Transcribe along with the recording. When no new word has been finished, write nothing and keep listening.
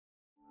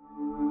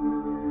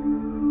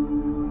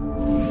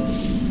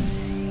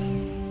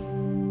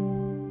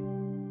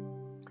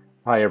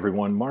Hi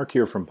everyone, Mark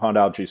here from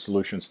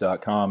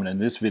pondalgaesolutions.com, and in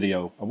this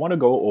video I want to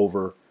go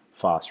over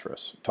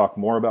phosphorus, talk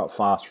more about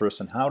phosphorus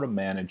and how to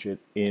manage it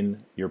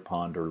in your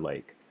pond or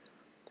lake.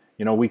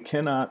 You know, we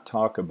cannot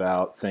talk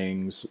about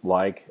things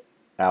like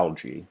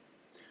algae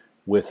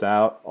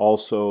without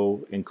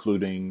also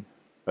including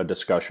a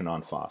discussion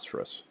on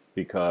phosphorus,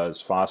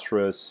 because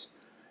phosphorus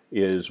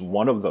is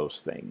one of those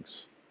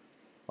things,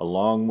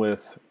 along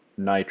with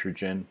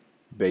nitrogen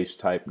base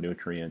type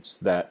nutrients,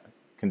 that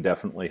can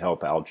definitely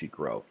help algae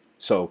grow.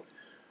 So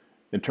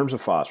in terms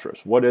of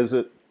phosphorus, what is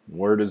it?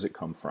 Where does it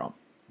come from?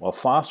 Well,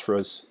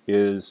 phosphorus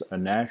is a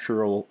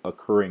natural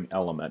occurring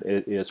element.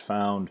 It is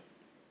found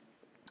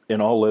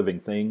in all living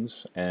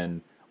things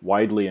and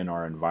widely in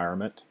our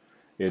environment.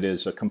 It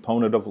is a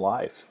component of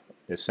life,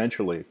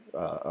 essentially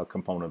a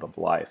component of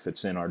life.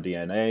 It's in our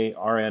DNA,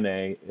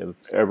 RNA, of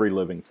every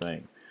living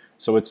thing.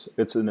 So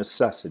it's a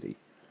necessity.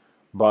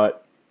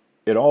 But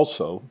it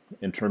also,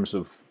 in terms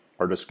of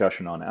our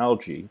discussion on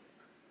algae,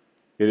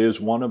 it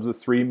is one of the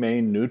three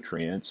main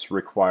nutrients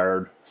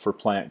required for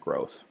plant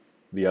growth,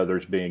 the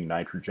others being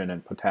nitrogen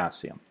and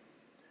potassium.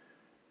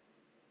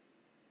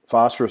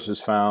 Phosphorus is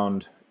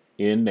found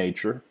in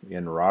nature,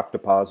 in rock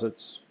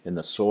deposits, in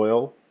the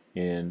soil,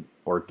 in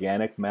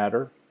organic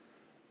matter,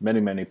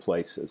 many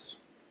places.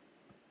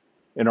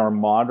 In our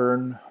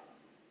modern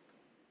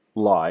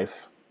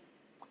life,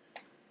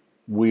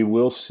 we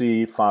will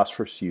see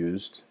phosphorus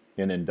used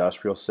in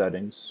industrial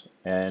settings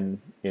and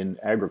in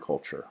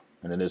agriculture,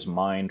 and it is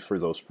mined for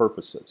those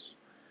purposes.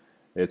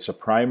 It's a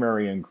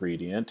primary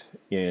ingredient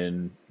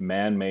in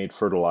man-made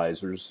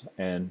fertilizers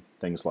and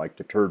things like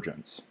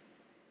detergents.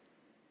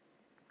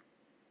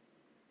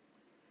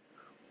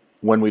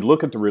 When we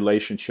look at the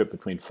relationship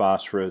between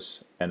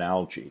phosphorus and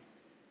algae,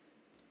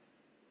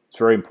 it's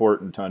very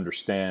important to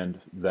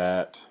understand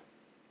that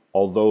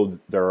although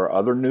there are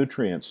other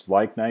nutrients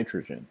like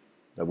nitrogen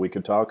that we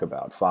could talk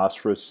about,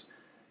 phosphorus,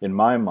 in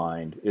my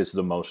mind, is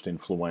the most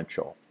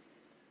influential.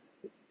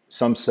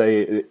 Some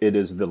say it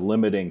is the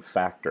limiting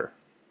factor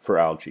for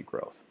algae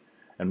growth.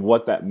 And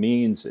what that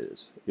means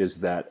is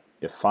that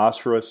if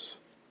phosphorus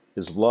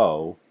is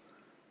low,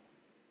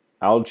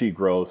 algae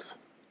growth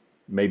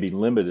may be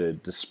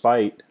limited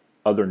despite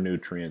other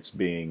nutrients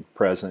being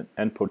present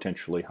and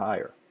potentially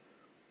higher.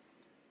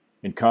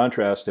 In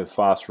contrast, if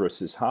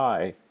phosphorus is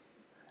high,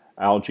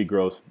 algae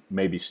growth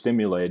may be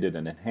stimulated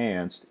and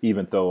enhanced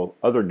even though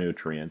other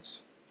nutrients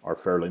are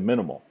fairly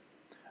minimal.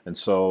 And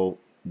so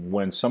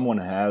when someone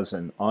has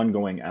an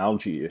ongoing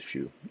algae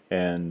issue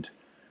and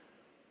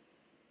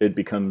it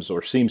becomes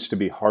or seems to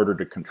be harder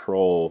to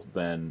control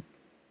than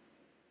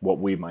what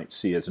we might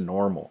see as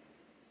normal,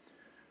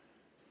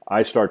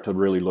 I start to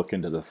really look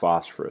into the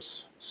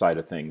phosphorus side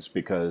of things,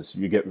 because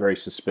you get very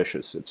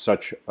suspicious. It's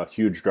such a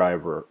huge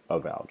driver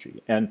of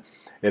algae, and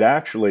it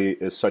actually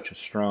is such a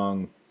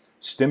strong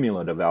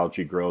stimulant of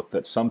algae growth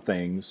that some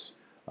things,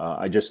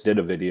 I just did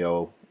a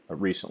video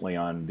recently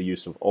on the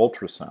use of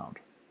ultrasound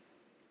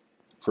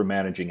for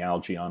managing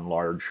algae on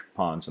large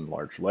ponds and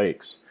large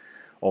lakes.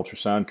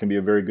 Ultrasound can be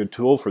a very good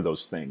tool for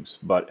those things,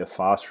 but if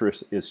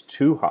phosphorus is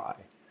too high,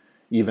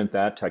 even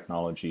that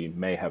technology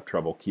may have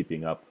trouble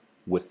keeping up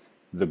with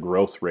the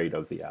growth rate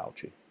of the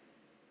algae.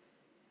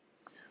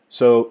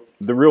 So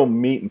the real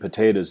meat and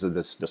potatoes of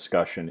this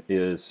discussion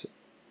is,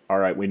 all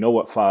right, we know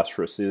what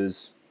phosphorus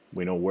is,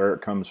 we know where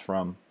it comes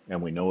from,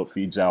 and we know it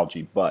feeds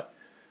algae, but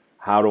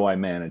how do I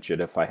manage it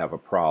if I have a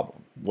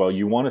problem? Well,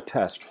 you want to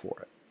test for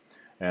it.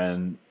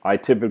 And I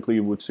typically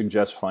would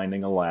suggest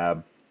finding a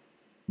lab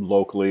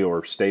locally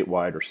or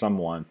statewide or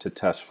someone to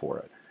test for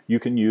it. You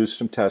can use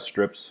some test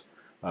strips,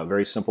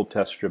 very simple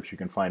test strips you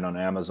can find on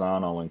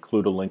Amazon. I'll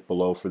include a link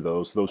below for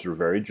those. Those are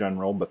very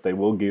general, but they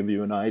will give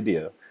you an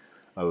idea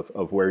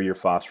of where your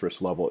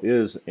phosphorus level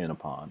is in a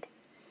pond.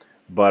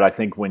 But I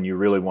think when you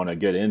really want to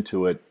get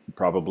into it,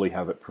 probably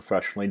have it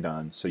professionally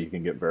done so you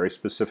can get very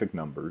specific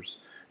numbers.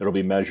 It'll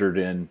be measured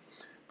in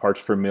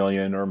parts per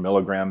million or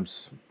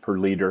milligrams per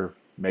liter,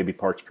 maybe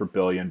parts per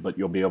billion, but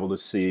you'll be able to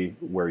see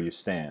where you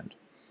stand.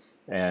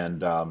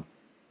 And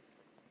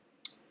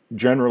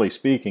generally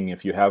speaking,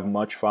 if you have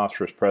much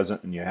phosphorus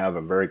present and you have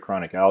a very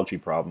chronic algae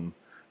problem,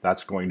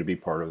 that's going to be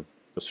part of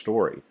the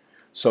story.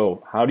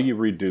 So how do you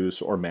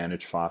reduce or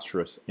manage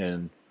phosphorus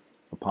in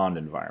a pond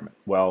environment?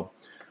 Well,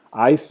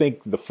 I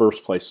think the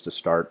first place to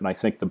start, and I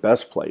think the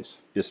best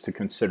place, is to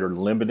consider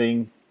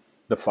limiting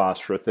the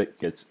phosphorus that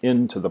gets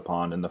into the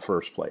pond in the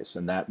first place.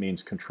 And that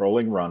means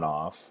controlling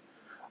runoff.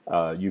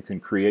 You can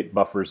create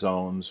buffer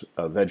zones,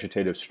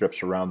 vegetative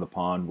strips around the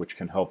pond, which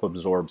can help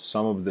absorb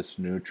some of this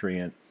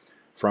nutrient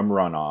from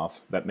runoff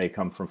that may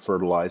come from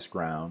fertilized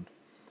ground.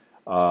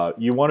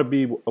 You want to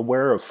be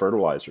aware of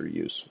fertilizer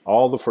use.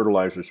 All the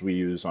fertilizers we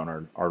use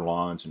on our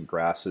lawns and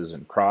grasses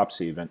and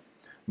crops even,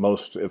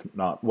 most, if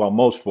not, well,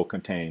 most will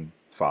contain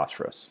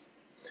phosphorus.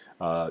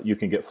 You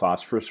can get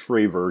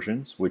phosphorus-free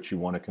versions, which you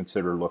want to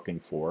consider looking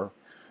for,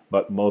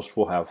 but most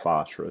will have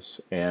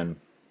phosphorus, and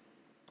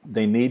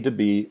they need to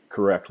be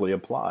correctly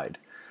applied.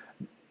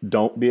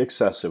 Don't be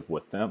excessive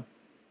with them.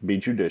 Be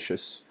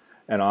judicious,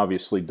 and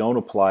obviously don't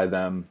apply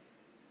them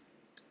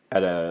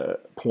at a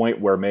point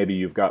where maybe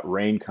you've got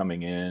rain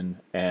coming in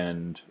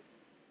and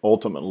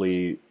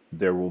ultimately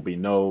there will be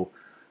no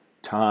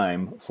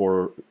time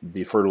for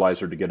the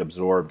fertilizer to get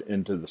absorbed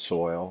into the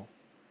soil,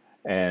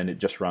 and it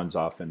just runs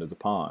off into the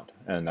pond,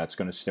 and that's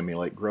going to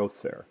stimulate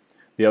growth there.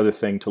 The other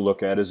thing to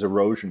look at is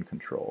erosion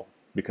control,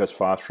 because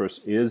phosphorus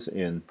is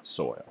in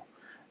soil,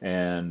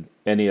 and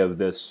any of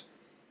this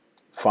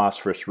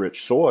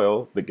phosphorus-rich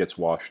soil that gets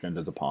washed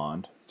into the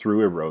pond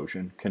through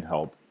erosion can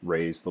help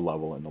raise the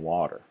level in the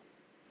water.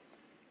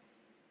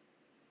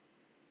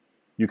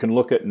 You can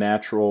look at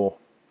natural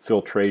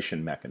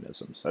filtration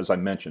mechanisms. As I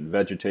mentioned,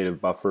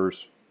 vegetative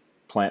buffers,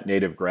 plant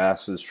native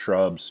grasses,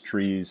 shrubs,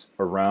 trees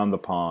around the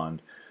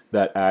pond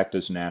that act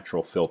as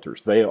natural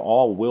filters. They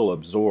all will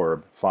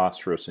absorb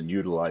phosphorus and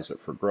utilize it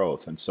for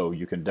growth, and so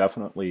you can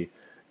definitely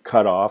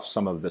cut off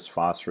some of this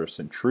phosphorus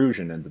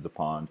intrusion into the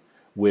pond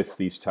with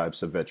these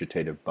types of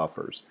vegetative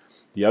buffers.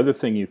 The other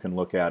thing you can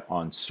look at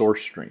on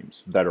source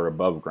streams that are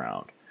above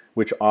ground,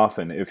 which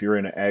often, if you're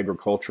in an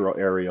agricultural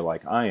area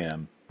like I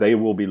am, they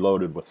will be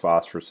loaded with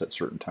phosphorus at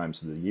certain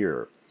times of the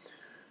year.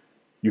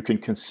 You can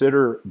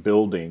consider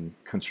building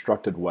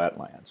constructed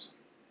wetlands,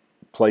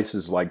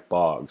 places like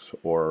bogs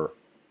or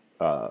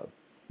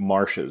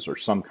marshes, or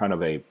some kind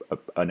of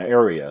an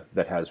area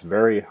that has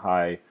very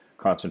high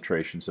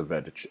concentrations of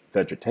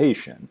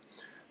vegetation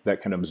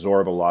that can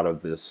absorb a lot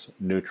of this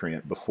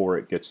nutrient before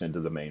it gets into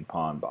the main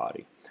pond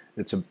body.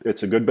 It's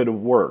a good bit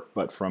of work,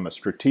 but from a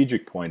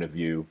strategic point of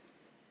view,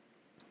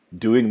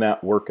 doing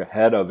that work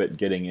ahead of it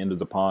getting into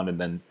the pond, and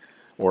then,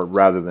 or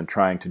rather than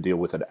trying to deal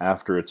with it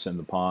after it's in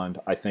the pond,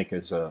 I think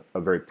is a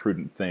very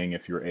prudent thing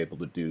if you're able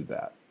to do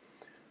that.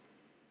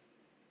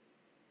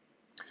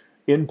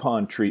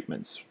 In-pond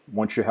treatments.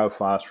 Once you have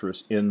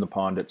phosphorus in the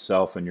pond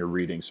itself and your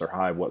readings are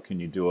high, what can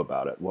you do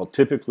about it? Well,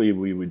 typically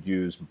we would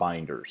use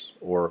binders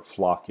or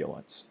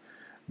flocculants,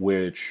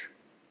 which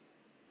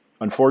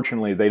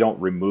unfortunately they don't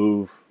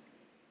remove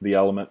the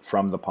element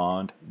from the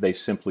pond, they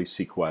simply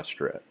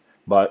sequester it.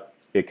 But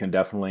it can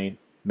definitely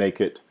make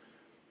it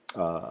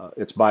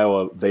its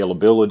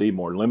bioavailability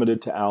more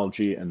limited to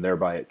algae, and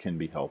thereby it can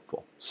be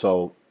helpful.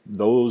 So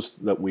those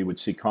that we would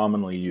see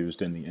commonly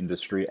used in the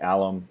industry,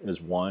 alum is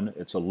one.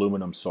 It's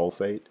aluminum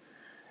sulfate,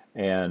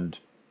 and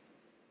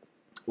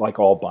like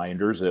all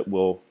binders, it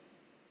will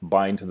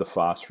bind to the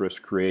phosphorus,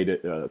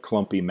 create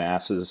clumpy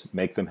masses,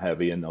 make them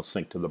heavy, and they'll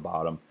sink to the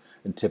bottom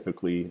and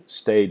typically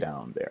stay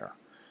down there.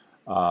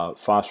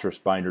 Phosphorus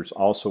binders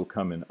also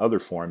come in other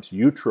forms.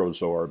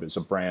 Utrozorb is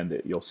a brand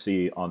that you'll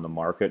see on the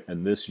market,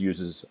 and this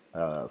uses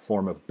a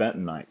form of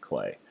bentonite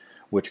clay,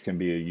 which can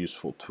be a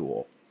useful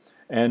tool.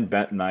 And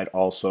bentonite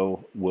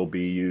also will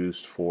be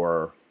used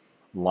for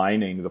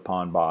lining the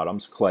pond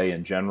bottoms. Clay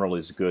in general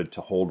is good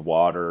to hold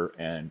water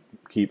and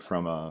keep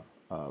from a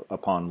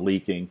pond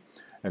leaking,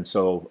 and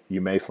so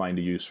you may find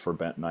a use for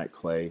bentonite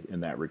clay in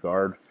that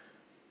regard.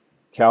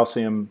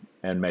 Calcium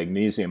and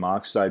magnesium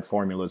oxide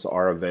formulas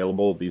are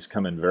available. These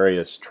come in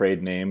various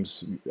trade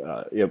names.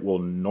 It will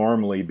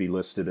normally be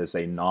listed as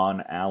a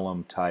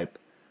non-alum type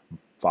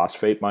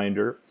phosphate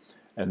binder,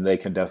 and they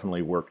can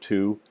definitely work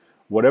too.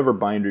 Whatever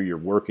binder you're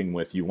working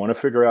with, you want to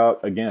figure out,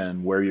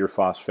 again, where your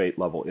phosphate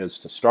level is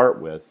to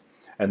start with,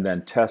 and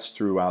then test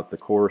throughout the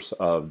course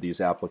of these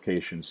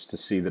applications to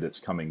see that it's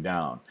coming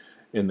down.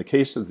 In the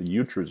case of the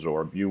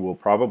Utrozorb, you will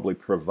probably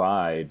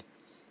provide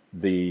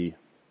the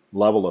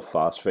level of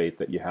phosphate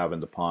that you have in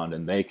the pond,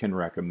 and they can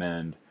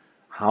recommend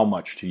how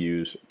much to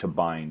use to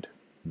bind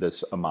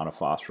this amount of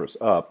phosphorus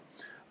up.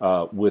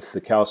 With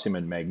the calcium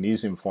and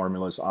magnesium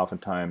formulas,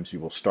 oftentimes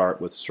you will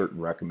start with a certain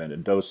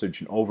recommended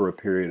dosage, and over a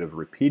period of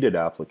repeated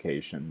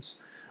applications,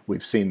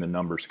 we've seen the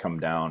numbers come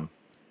down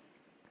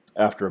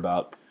after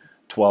about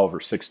 12 or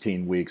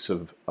 16 weeks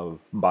of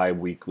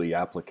bi-weekly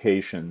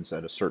applications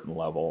at a certain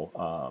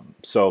level.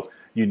 So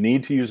you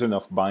need to use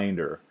enough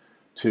binder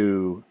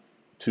to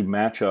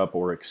match up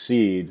or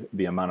exceed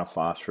the amount of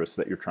phosphorus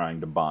that you're trying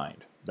to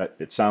bind.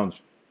 It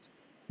sounds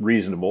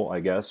reasonable,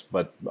 I guess,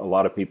 but a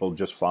lot of people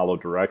just follow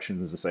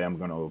directions and say, I'm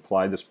going to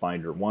apply this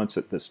binder once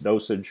at this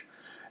dosage,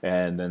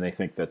 and then they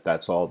think that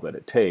that's all that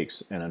it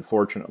takes. And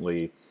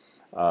unfortunately,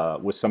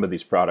 with some of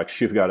these products,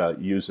 you've got to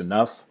use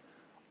enough,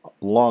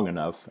 long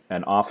enough,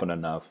 and often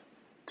enough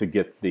to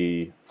get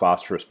the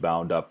phosphorus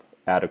bound up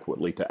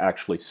adequately to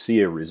actually see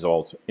a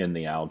result in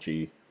the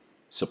algae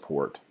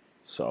support.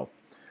 So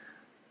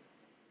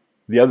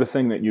the other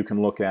thing that you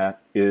can look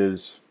at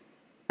is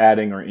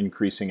adding or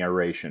increasing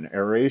aeration.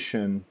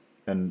 Aeration,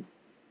 and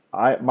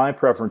my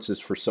preference is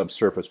for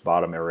subsurface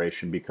bottom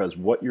aeration, because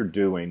what you're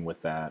doing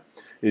with that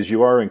is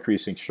you are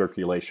increasing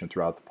circulation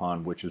throughout the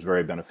pond, which is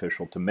very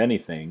beneficial to many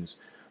things,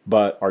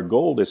 but our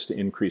goal is to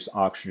increase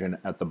oxygen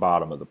at the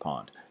bottom of the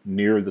pond,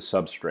 near the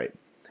substrate.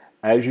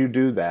 As you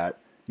do that,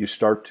 you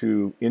start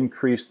to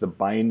increase the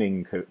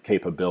binding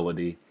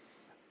capability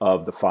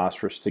of the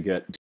phosphorus to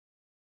get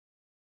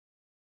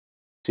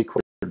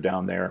sequestered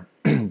down there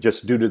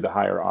just due to the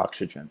higher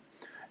oxygen.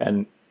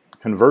 And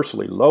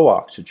conversely, low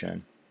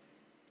oxygen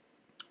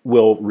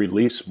will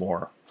release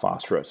more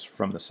phosphorus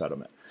from the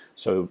sediment.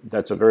 So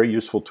that's a very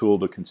useful tool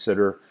to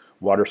consider.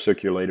 Water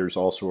circulators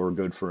also are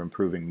good for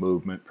improving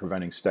movement,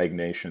 preventing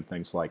stagnation,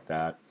 things like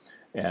that,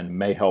 and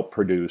may help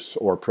produce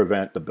or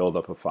prevent the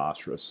buildup of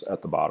phosphorus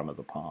at the bottom of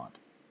the pond.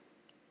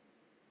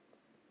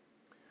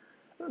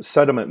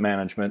 Sediment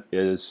management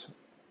is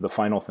the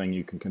final thing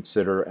you can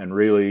consider, and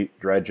really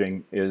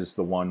dredging is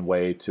the one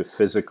way to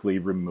physically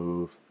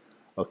remove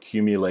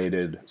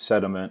accumulated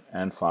sediment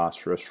and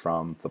phosphorus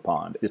from the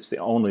pond. It's the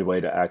only way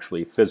to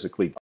actually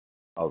physically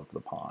of the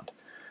pond.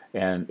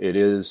 And it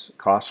is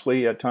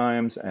costly at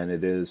times, and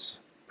it is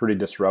pretty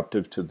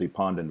disruptive to the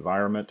pond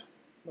environment.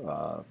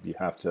 You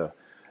have to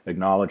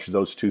acknowledge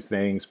those two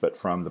things, but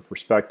from the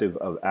perspective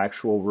of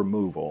actual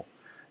removal,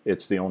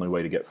 it's the only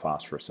way to get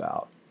phosphorus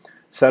out.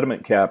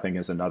 Sediment capping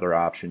is another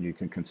option you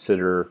can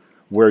consider,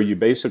 where you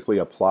basically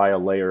apply a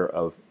layer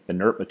of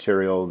inert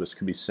material. This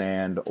could be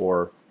sand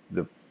or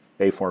the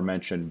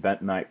aforementioned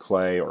bentonite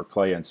clay or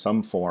clay in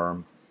some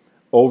form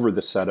over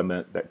the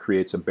sediment that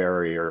creates a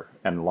barrier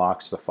and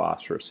locks the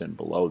phosphorus in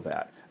below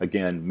that,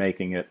 again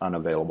making it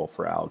unavailable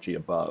for algae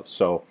above.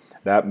 So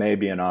that may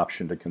be an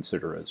option to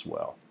consider as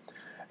well.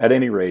 At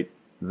any rate,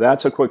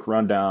 that's a quick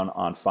rundown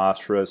on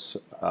phosphorus,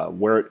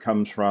 where it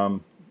comes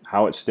from,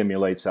 how it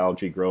stimulates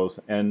algae growth,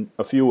 and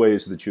a few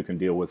ways that you can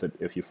deal with it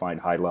if you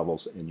find high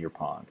levels in your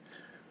pond.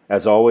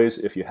 As always,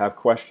 if you have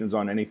questions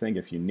on anything,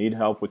 if you need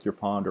help with your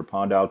pond or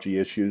pond algae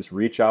issues,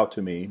 reach out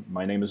to me.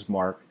 My name is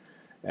Mark,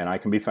 and I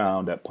can be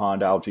found at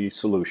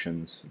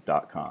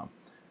pondalgaesolutions.com.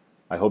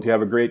 I hope you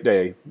have a great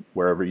day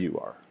wherever you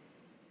are.